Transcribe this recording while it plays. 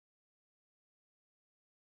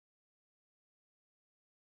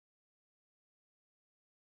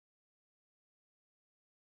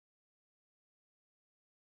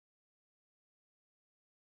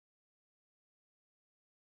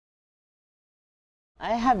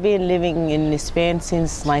I have been living in Spain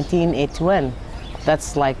since 1981.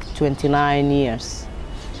 That's like 29 years.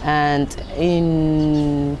 And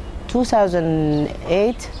in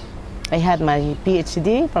 2008, I had my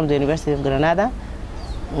PhD from the University of Granada.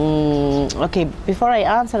 Okay, before I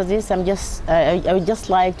answer this, I would just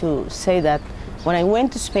like to say that when I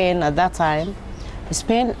went to Spain at that time,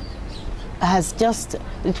 Spain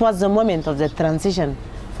it was the moment of the transition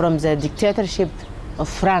from the dictatorship of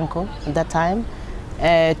Franco at that time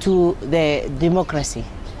to the democracy.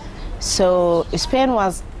 So Spain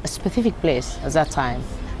was a specific place at that time.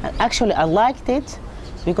 And actually, I liked it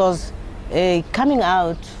because coming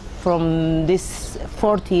out from this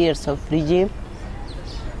 40 years of regime,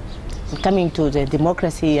 coming to the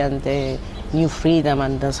democracy and the new freedom,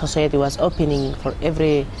 and the society was opening for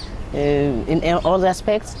every, in all the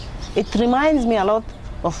aspects, it reminds me a lot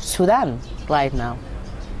of Sudan right now,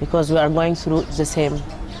 because we are going through the same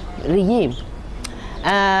regime.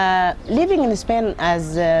 Living in Spain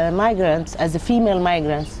as migrants, as a female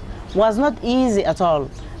migrants, was not easy at all.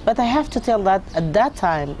 But I have to tell that at that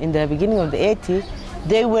time, in the beginning of the 80s,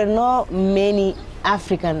 there were not many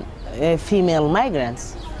African female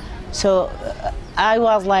migrants. So I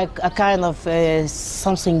was like a kind of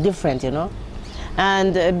something different, you know.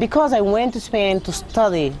 And because I went to Spain to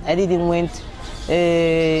study, I didn't went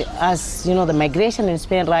as you know, the migration in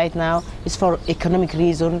Spain right now is for economic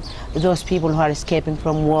reason. Those people who are escaping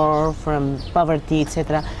from war, from poverty,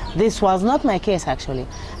 etc. This was not my case actually.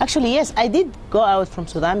 Actually, yes, I did go out from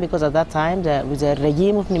Sudan because at that time, with the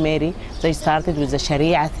regime of Nimeri, they started with the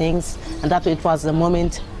Sharia things, and that it was the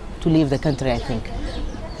moment to leave the country, I think.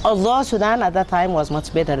 Although Sudan at that time was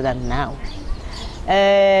much better than now.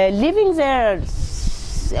 Living there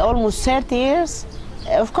almost 30 years,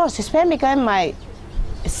 of course, Spain became my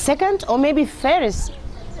second or maybe first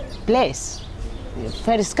place,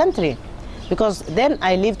 first country, because then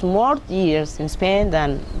I lived more years in Spain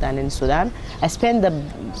than in Sudan. I spent the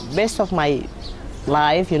best of my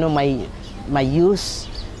life, you know, my youth,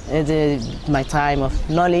 my time of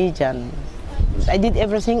knowledge, and I did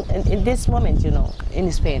everything in this moment, you know,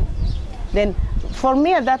 in Spain. Then, for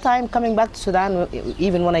me at that time, coming back to Sudan,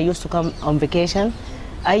 even when I used to come on vacation,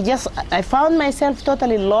 I found myself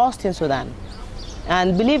totally lost in Sudan.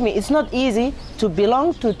 And believe me, it's not easy to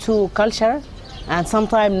belong to two cultures and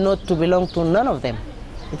sometimes not to belong to none of them.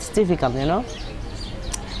 It's difficult, you know.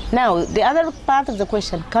 Now, the other part of the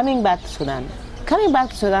question, coming back to Sudan. Coming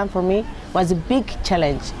back to Sudan for me was a big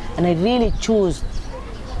challenge, and I really chose.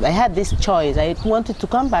 I had this choice. I wanted to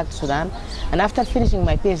come back to Sudan, and after finishing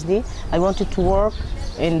my PhD, I wanted to work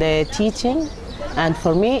in the teaching. And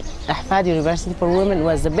for me, Ahfad University for Women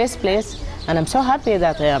was the best place, and I'm so happy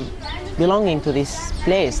that I am belonging to this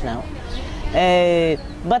place now.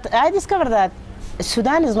 But I discovered that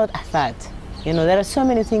Sudan is not Ahfad. You know, there are so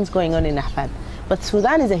many things going on in Ahfad, but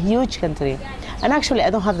Sudan is a huge country. And actually, I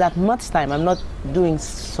don't have that much time. I'm not doing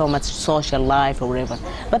so much social life or whatever.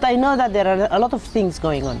 But I know that there are a lot of things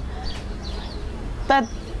going on. But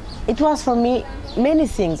it was for me many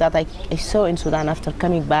things that I saw in Sudan after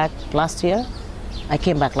coming back last year. I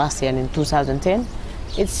came back last year in 2010.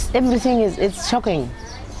 It's shocking.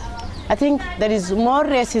 I think there is more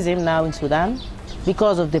racism now in Sudan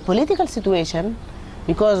because of the political situation,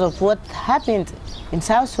 because of what happened in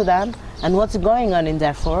South Sudan and what's going on in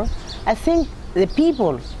Darfur. I think the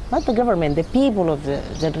people, not the government, the people of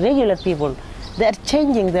the regular people, they are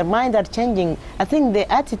changing, their minds are changing. I think the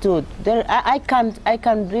attitude, I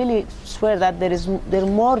can really swear that there's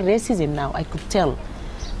more racism now, I could tell.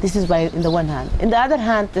 This is in the one hand. In the other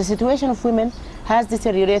hand, the situation of women has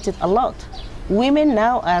deteriorated a lot. Women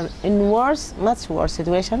now are in much worse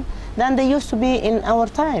situation than they used to be in our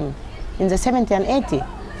time, in the 70s and 80s.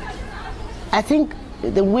 I think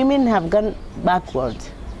the women have gone backward.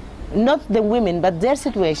 Not the women, but their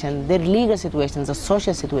situation, their legal situation, the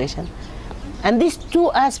social situation. And these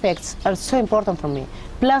two aspects are so important for me,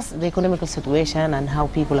 plus the economical situation and how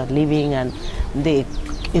people are living and the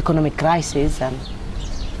economic crisis, and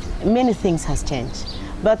many things has changed.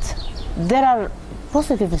 But there are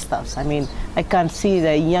positive stuff. I mean, I can see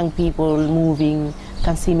the young people moving,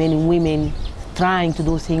 can see many women trying to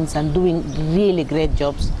do things and doing really great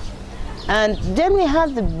jobs. And then we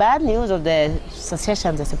have the bad news of the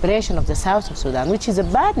secession, the separation of the south of Sudan, which is a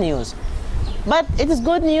bad news. But it is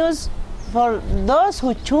good news for those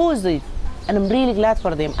who choose it, and I'm really glad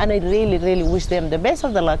for them, and I really, really wish them the best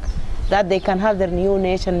of the luck, that they can have their new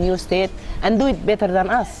nation, new state, and do it better than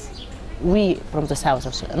us, we from the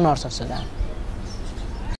north of Sudan.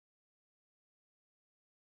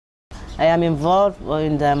 I am involved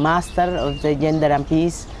in the Master of the Gender and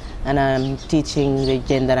Peace, and I'm teaching the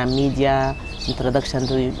gender and media introduction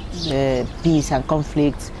to peace and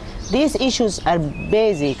conflicts. These issues are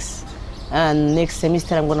basics, and next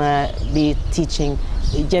semester I'm gonna be teaching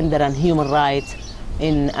gender and human rights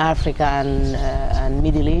in Africa and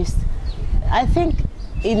Middle East. I think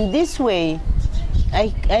in this way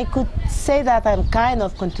I could say that I'm kind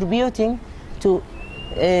of contributing to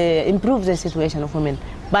improve the situation of women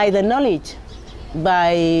by the knowledge,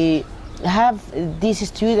 by have these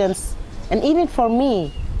students, and even for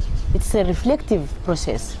me it's a reflective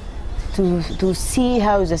process to see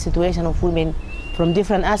how is the situation of women from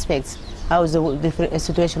different aspects, how is the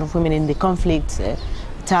situation of women in the conflict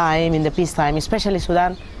time, in the peacetime. Especially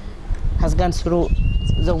Sudan has gone through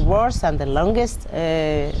the worst and the longest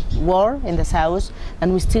war in the south,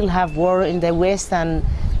 and we still have war in the west, and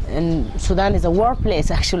Sudan is a war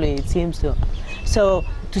place actually, it seems to. So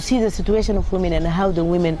to see the situation of women and how the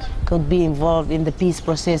women could be involved in the peace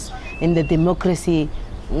process, in the democracy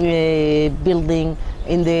building,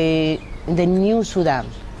 in the new Sudan,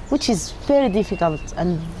 which is very difficult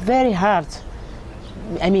and very hard.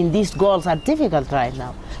 I mean, these goals are difficult right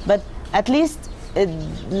now, but at least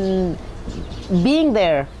being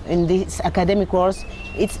there in these academic wars,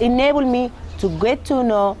 it's enabled me to get to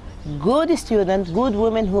know good students, good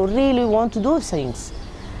women who really want to do things.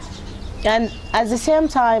 And at the same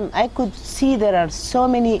time, I could see there are so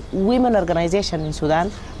many women organizations in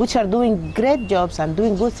Sudan which are doing great jobs and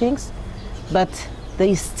doing good things, but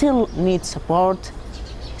they still need support,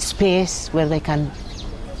 space where they can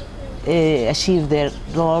achieve their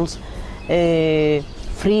goals,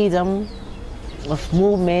 freedom of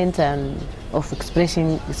movement and of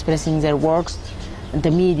expressing their works. And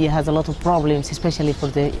the media has a lot of problems, especially for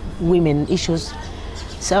the women issues.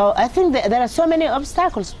 So I think that there are so many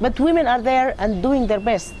obstacles, but women are there and doing their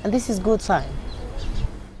best, and this is a good sign.